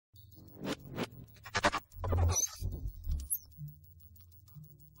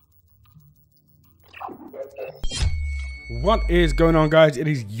What is going on, guys? It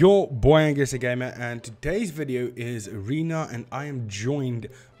is your boy Angrysagamer, and today's video is Arena, and I am joined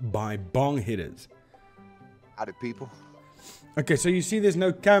by bong hitters. Howdy, people. Okay, so you see there's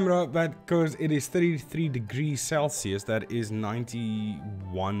no camera, but because it is 33 degrees Celsius, that is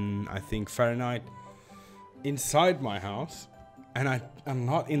 91, I think, Fahrenheit, inside my house. And I'm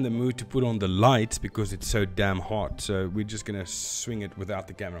not in the mood to put on the lights because it's so damn hot. So we're just going to swing it without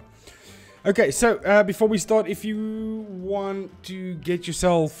the camera. Okay, so before we start, if you want to get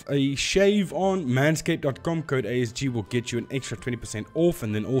yourself a shave on, Manscaped.com, code ASG will get you an extra 20% off.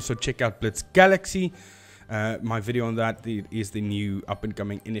 And then also check out Blitz Galaxy. My video on that is the new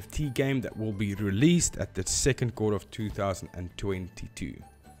up-and-coming NFT game that will be released at the second quarter of 2022.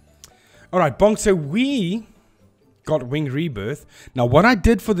 Alright, Bonk, so we got Wing Rebirth. Now, what I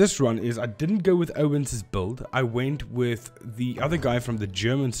did for this run is I didn't go with Owens' build. I went with the other guy from the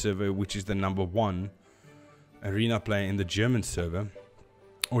German server, which is the #1 arena player in the German server.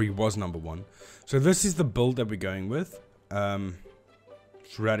 Or he was #1. So this is the build that we're going with.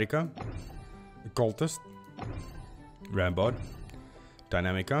 Radica, Cultist, Rambod,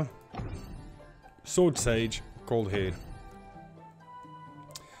 Dynamica, Sword Sage, Cold Head.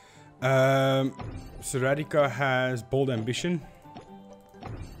 Radica has Bold Ambition.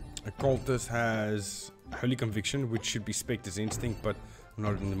 Cultist has Holy Conviction, which should be Spectre's Instinct, but I'm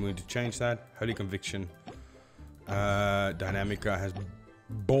not in the mood to change that. Holy Conviction. Dynamica has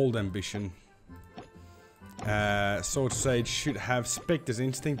Bold Ambition. Sword Sage should have Spectre's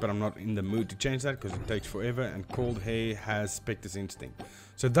Instinct, but I'm not in the mood to change that because it takes forever. And Cold Hair has Spectre's Instinct.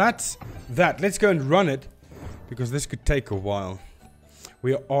 So that's that. Let's go and run it because this could take a while.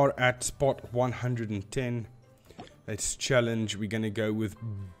 We are at spot 110. Let's challenge. We're going to go with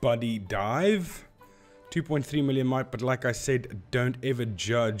Buddy Dive. 2.3 million mic, but like I said, don't ever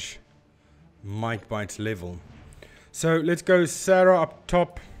judge mic by its level. So let's go Sarah up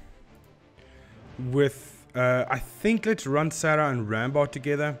top with... I think let's run Sarah and Rambod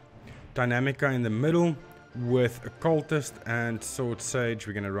together. Dynamica in the middle with Occultist and Sword Sage.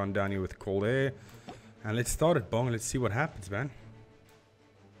 We're going to run down here with Cold Air. And let's start it, Bong. Let's see what happens, man.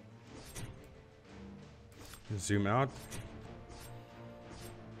 Zoom out.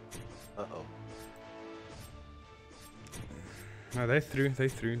 Uh-oh. No, they threw.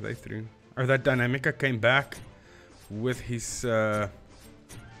 Oh, that Dynamica came back with his... Is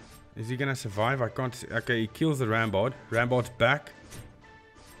he gonna survive? I can't see. Okay, he kills the Rambod. Rambod's back.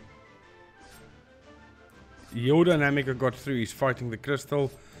 Your Dynamica got through. He's fighting the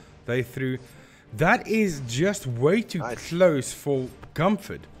crystal. They threw. That is just way too close for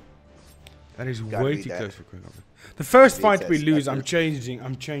comfort. That is way too close for comfort. The first fight we lose, I'm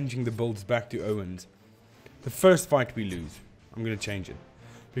changing the builds back to Owens. The first fight we lose, I'm gonna change it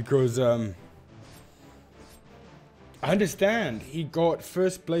because I understand he got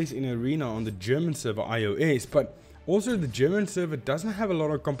first place in arena on the German server iOS, but also the German server doesn't have a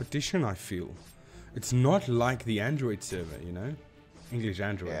lot of competition, I feel. It's not like the Android server, you know? English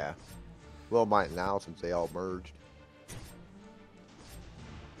Android. Yeah. Well, might now since they all merged.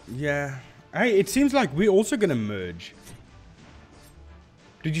 Yeah. Hey, it seems like we're also gonna merge.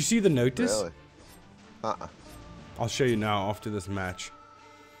 Did you see the notice? Really? Uh-uh. I'll show you now after this match.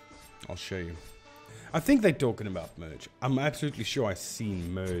 I'll show you. I think they're talking about merge. I'm absolutely sure I've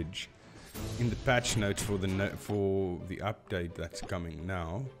seen merge in the patch notes for the update that's coming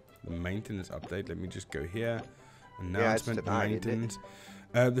now. The maintenance update. Let me just go here. Announcement, maintenance.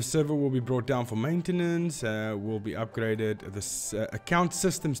 The server will be brought down for maintenance. Will be upgraded. This account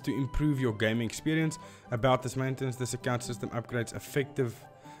systems to improve your gaming experience. About this maintenance, this account system upgrades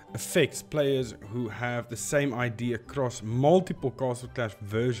affects players who have the same ID across multiple Castle Clash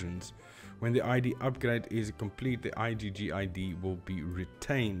versions. When the ID upgrade is complete, the IGG ID will be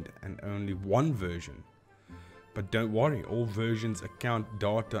retained and only one version. But don't worry, all versions, account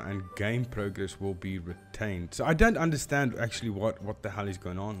data and game progress will be retained. So I don't understand actually what the hell is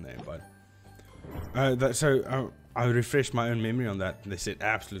going on there, but I refreshed my own memory on that. They said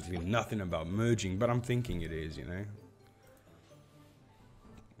absolutely nothing about merging, but I'm thinking it is, you know.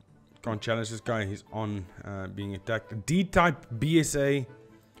 Can't challenge this guy, he's on being attacked. D-type BSA.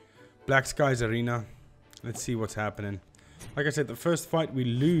 Black Skies Arena. Let's see what's happening. Like I said, the first fight we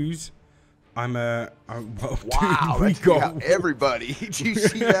lose. Well, wow, dude, we got everybody. Did you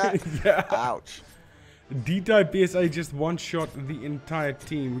see that? Yeah. Ouch. D-type BSA just one-shot the entire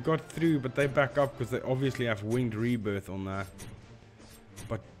team. We got through, but they back up because they obviously have Winged Rebirth on that.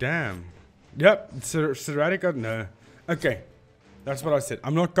 But damn. Yep, Radica, no. Okay, that's what I said.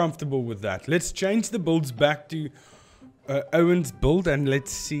 I'm not comfortable with that. Let's change the builds back to Owen's build, and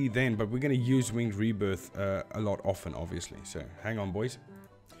let's see then. But we're going to use Winged Rebirth a lot often, obviously. So hang on, boys.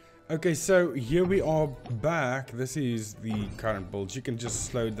 Okay, so here we are back. This is the current build. You can just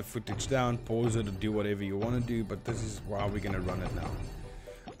slow the footage down, pause it, or do whatever you want to do. But this is how we're going to run it now.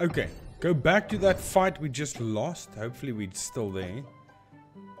 Okay, go back to that fight we just lost. Hopefully we're still there.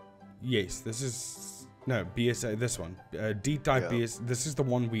 Yes, this is... No, BSA, this one. D-type BS. This is the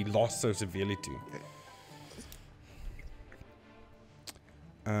one we lost so severely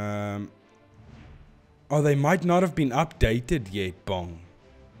to. Oh, they might not have been updated yet, Bong.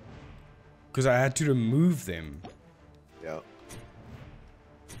 Because I had to remove them.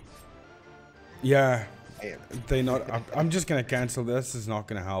 Yeah. They not. I'm just gonna cancel this. Is not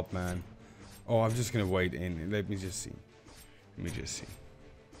gonna help, man. Oh, I'm just gonna wait in. Let me just see.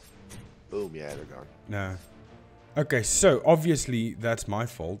 Boom, yeah, they're gone. No. Okay, so obviously that's my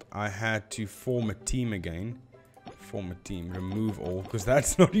fault. I had to form a team again. Form a team. Remove all, because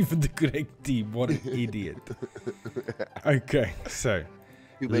that's not even the correct team. What an idiot. Okay, so.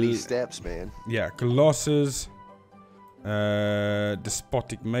 Too many steps, man. Yeah, Colossus,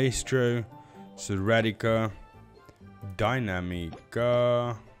 Despotic Maestro, Seradica,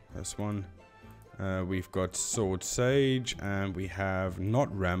 Dynamica, this one. We've got Sword Sage, and we have not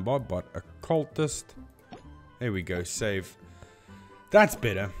Rambot, but Occultist. There we go, save. That's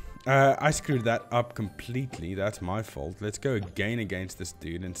better. I screwed that up completely, that's my fault. Let's go again against this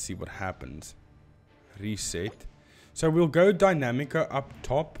dude and see what happens. Reset. So we'll go Dynamica up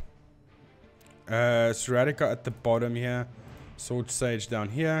top. Seradica at the bottom here. Sword Sage down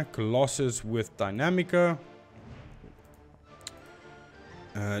here. Colossus with Dynamica.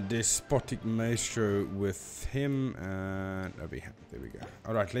 Despotic Maestro with him. And there we go.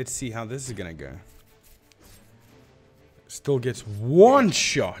 Alright, let's see how this is gonna go. Still gets one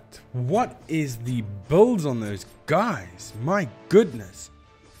shot. What is the builds on those guys? My goodness.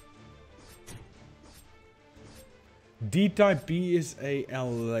 D-Type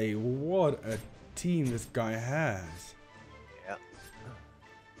BSA. What a team this guy has. Yeah.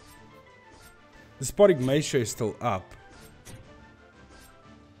 The Despotic Maestro is still up.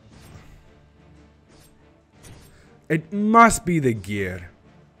 It must be the gear.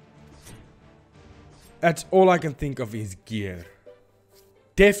 That's all I can think of is gear.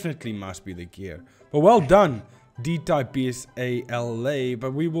 Definitely must be the gear. But well done, D-Type BSA.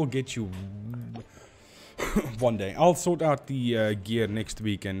 But we will get you... one day. I'll sort out the gear next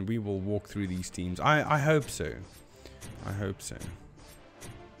week and we will walk through these teams. I hope so. I hope so.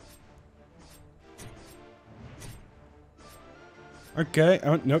 Okay.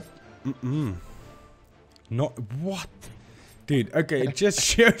 Oh, nope. Not... What? Dude, okay. It just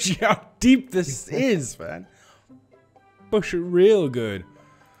shows you how deep this is, man. Push it real good.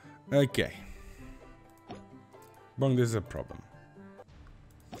 Okay. Bong, this is a problem.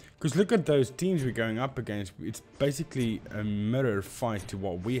 Because look at those teams we're going up against. It's basically a mirror fight to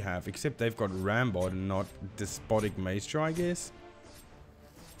what we have. Except they've got Rambot and not Despotic Maestro, I guess.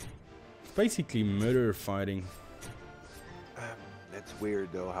 It's basically mirror fighting. That's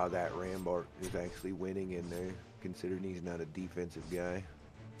weird, though, how that Rambot is actually winning in there. Considering he's not a defensive guy.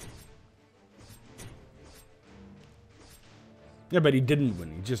 Yeah, but he didn't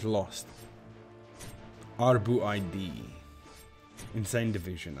win. He just lost. Arbu ID. Insane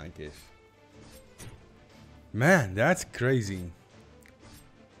division, I guess. Man, that's crazy.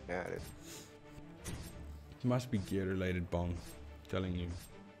 Yeah, it is. It must be gear related, Bong. Telling you.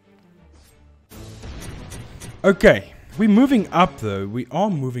 Okay. We're moving up though. We are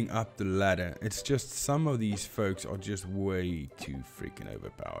moving up the ladder. It's just some of these folks are just way too freaking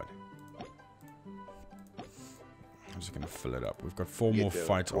overpowered. I'm just gonna fill it up. We've got 4 more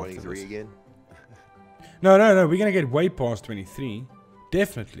fights after this. Again? No. We're gonna get way past 23.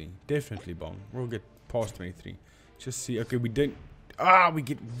 Definitely, Bong. We'll get past 23. Just see. Okay, we didn't. We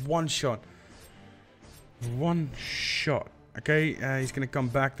get one shot. One shot. Okay, he's gonna come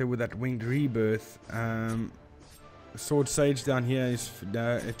back there with that Winged Rebirth. Sword Sage down here is.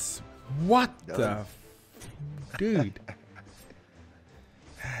 It's. What the. Dude.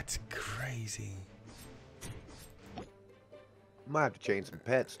 That's crazy. Might have to change some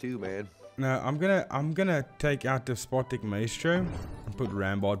pets too, man. No, I'm gonna take out the Despotic Maestro and put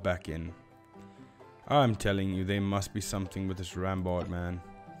Rambot back in. I'm telling you, there must be something with this Rambot, man.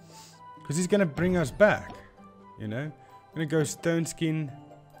 Because he's gonna bring us back. You know? I'm gonna go Stone Skin.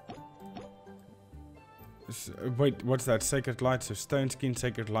 Wait, what's that? Sacred Light. So Stone Skin,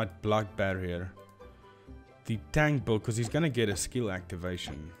 Sacred Light, Blood Barrier. The tank build, because he's gonna get a skill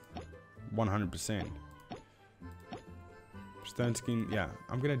activation. 100%. Stone Skin, yeah,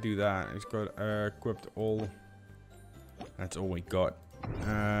 I'm gonna do that. It's got equipped all. That's all we got.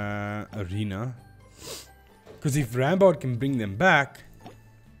 Arena. Because if Rambod can bring them back...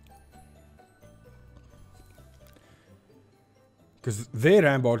 Because their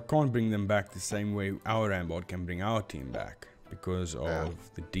Rambod can't bring them back the same way our Rambod can bring our team back. Because of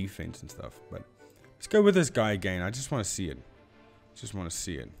the defense and stuff. But let's go with this guy again. I just want to see it. Just want to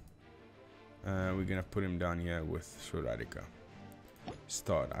see it. We're going to put him down here with Suradika.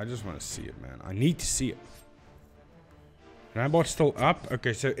 Start. I just want to see it, man. I need to see it. Rambod's still up.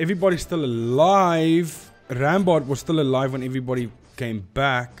 Okay, so everybody's still alive. Rambod was still alive when everybody came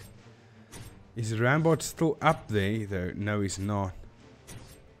back. Is Rambod still up there, though? No, he's not.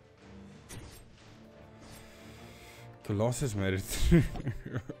 Colossus made it.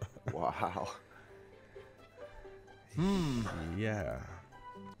 Wow. Yeah.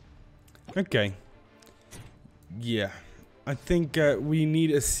 Okay. Yeah. I think we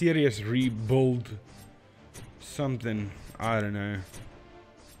need a serious rebuild. Something. I don't know.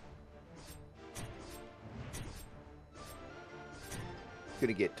 It's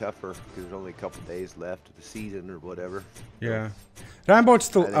gonna get tougher because there's only a couple days left of the season or whatever. Yeah. Rambod's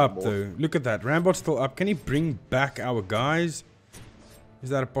still up though. Look at that. Rambod's still up. Can he bring back our guys?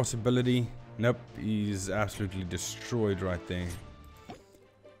 Is that a possibility? Nope. He's absolutely destroyed right there.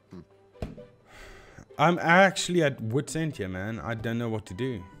 I'm actually at wit's end here, man. I don't know what to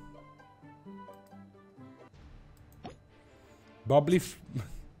do. Bubbly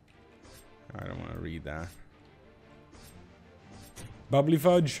I don't want to read that. Bubbly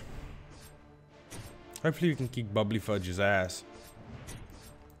Fudge. Hopefully we can kick Bubbly Fudge's ass.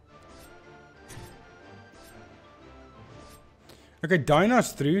 Okay,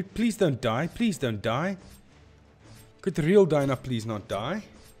 Dinah's through. Please don't die. Please don't die. Could the real Dinah please not die?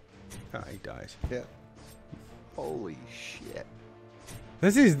 Ah, he dies. Yeah. Holy shit.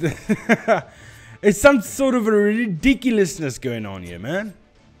 This is the it's some sort of a ridiculousness going on here, man.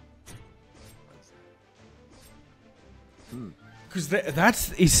 Because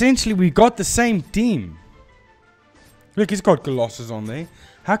that's essentially, we got the same team. Look, he's got Colossus on there.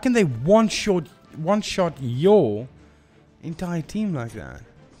 How can they one-shot your entire team like that?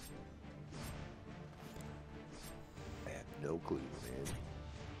 I have no clue, man.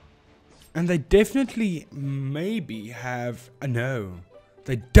 And they definitely maybe have... no,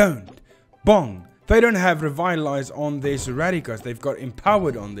 they don't. Bong. They don't have Revitalize on their Serraticas. They've got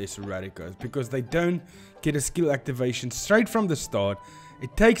Empowered on their Serraticas. Because they don't get a skill activation straight from the start.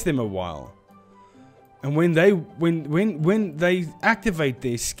 It takes them a while. And when they activate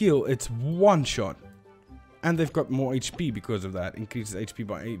their skill, it's one shot. And they've got more HP because of that. Increases HP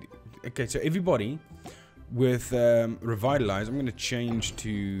by 8. Okay, so everybody with Revitalize, I'm going to change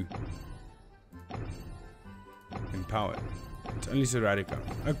to Empowered. It's only Serratica.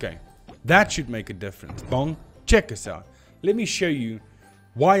 Okay. That should make a difference. Bong, check us out. Let me show you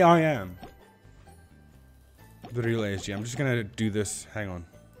why I am the real ASG. I'm just going to do this. Hang on.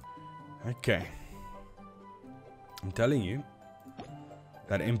 Okay. I'm telling you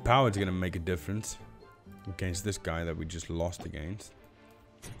that Empowered is going to make a difference against this guy that we just lost against.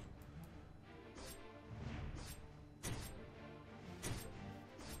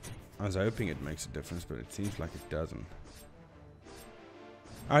 I was hoping it makes a difference, but it seems like it doesn't.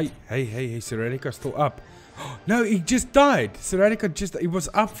 Hey, Serratica still up. No, he just died. Serratica just, he was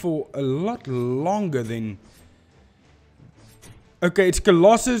up for a lot longer than... Okay, it's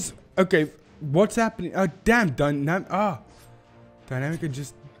Colossus. Okay, what's happening? Oh, damn, Dynamica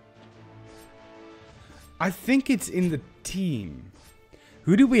just... I think it's in the team.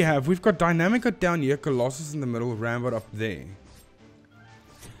 Who do we have? We've got Dynamica down here, Colossus in the middle, Rambod up there.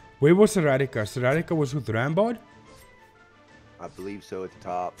 Where was Serratica? Serratica was with Rambod? I believe so at the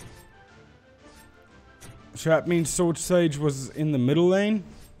top. So that means Sword Sage was in the middle lane?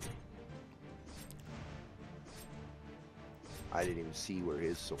 I didn't even see where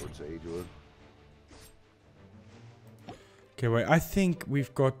his Sword Sage was. Okay, wait, I think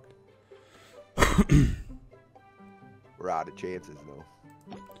we've got... We're out of chances, though.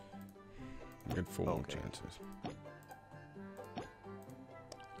 We got 4 more chances.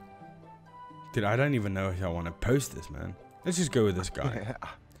 Dude, I don't even know if I want to post this, man. Let's just go with this guy.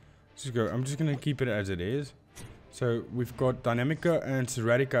 Let's just go. I'm just going to keep it as it is. So, we've got Dynamica and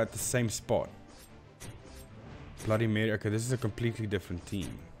Serratica at the same spot. Bloody Mary. Okay, this is a completely different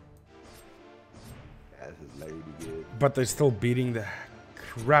team. This is lady good. But they're still beating the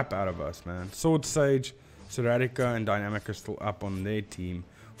crap out of us, man. Sword Sage, Serratica, and Dynamica are still up on their team.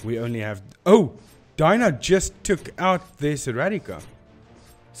 We only have... Oh! Dyna just took out their Serratica.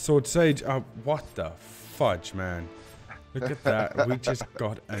 Sword Sage... Oh, what the fudge, man. Look at that. We just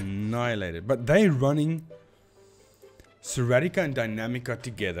got annihilated. But they're running Serratica and Dynamica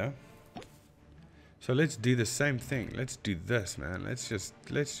together. So let's do the same thing. Let's do this, man. Let's just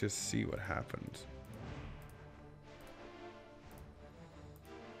see what happens.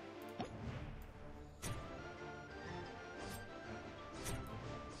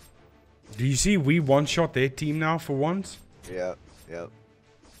 Do you see we one-shot their team now for once? Yeah, yeah.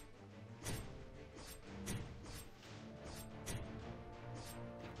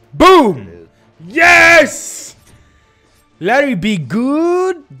 Boom! Yes! Larry be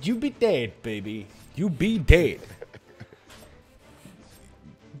good, you be dead, baby. You be dead.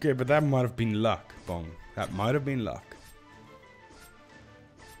 Okay, but that might have been luck, Bong. That might have been luck.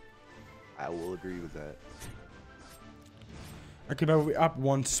 I will agree with that. Okay, but we're up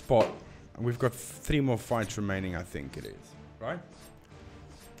one spot. We've got 3 more fights remaining, I think it is. Right?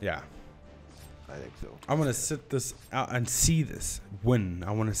 Yeah. I think so. I want to sit this out and see this win.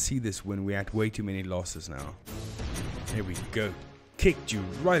 I want to see this win. We're at way too many losses now. Here we go. Kicked you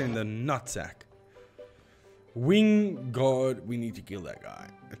right in the nutsack. Wing God, we need to kill that guy.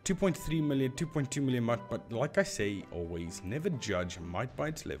 2.3 million, 2.2 million might, but like I say always, never judge might by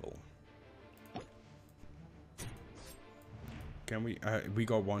its level. Can we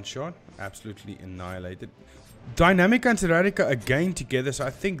got one shot? Absolutely annihilated. Dynamica and Serratica again together, so I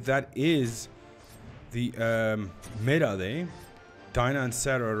think that is the meta there. Dyna and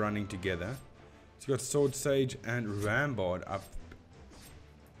Sarah are running together. So you got Sword Sage and Rambard up.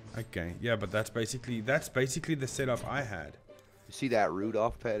 Okay, yeah, but that's basically the setup I had. You see that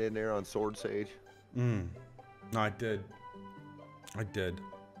Rudolph pet in there on Sword Sage? No, I did.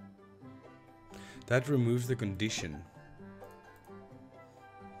 That removes the condition.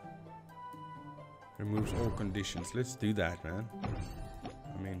 Removes all conditions. Let's do that, man.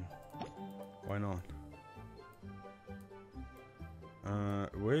 I mean, why not?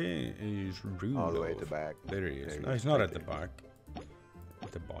 Where is Rudolph? All the way at the back. There he is. There No, he's not at the back.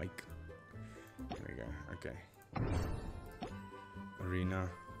 At the bike. There we go. Okay. Arena.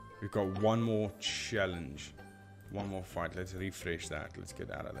 We've got one more challenge. One more fight. Let's refresh that. Let's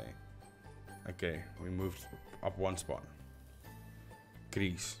get out of there. Okay. We moved up one spot.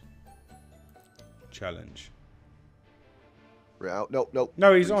 Greece. Challenge. Nope.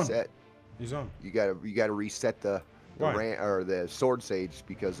 No, he's reset. on. He's on. You gotta reset the the Sword Sage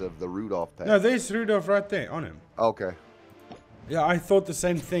because of the Rudolph pet. No, there's Rudolph right there on him. Okay. Yeah, I thought the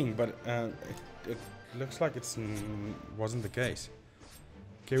same thing, but it looks like it's wasn't the case.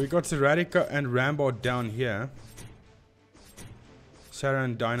 Okay, we got Serratica and Rambard down here. Sarah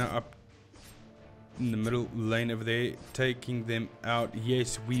and Dinah up in the middle lane over there, taking them out.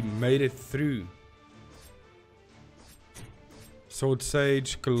 Yes, we made it through. Sword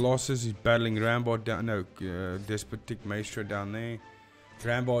Sage, Colossus is battling Rambard down. No, Despotic Maestro down there.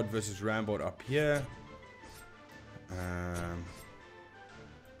 Rambard versus Rambard up here.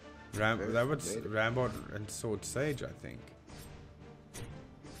 That was Rambard and Sword Sage, I think.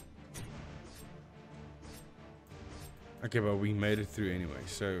 Okay, but we made it through anyway.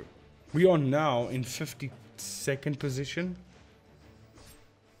 So we are now in 52nd position,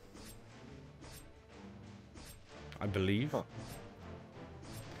 I believe. Huh.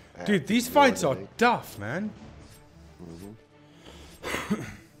 Dude, these fights are tough, man.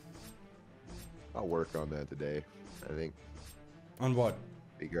 I'll work on that today. I think. On what?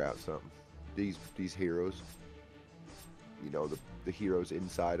 Figure out something. These heroes. You know, the heroes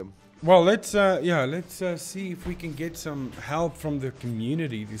inside them. Well, let's see if we can get some help from the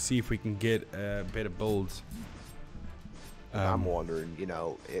community to see if we can get better builds. I'm wondering, you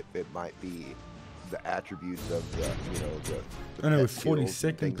know, if it might be the attributes of the, you know, the I know, pet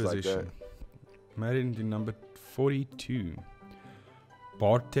 42nd skills, position. Made it into number 42.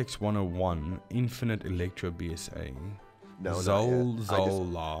 Bartex 101, Infinite Electro BSA. No,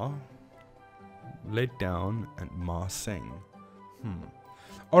 Zola, Let Down, and Marseng.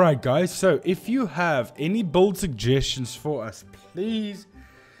 Alright guys, so if you have any build suggestions for us, please,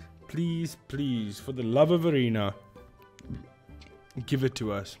 for the love of Arena, give it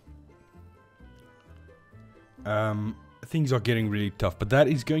to us. Things are getting really tough, but that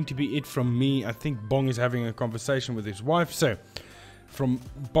is going to be it from me. I think Bong is having a conversation with his wife, so from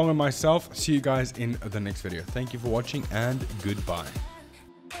Bong and myself, see you guys in the next video. Thank you for watching and goodbye.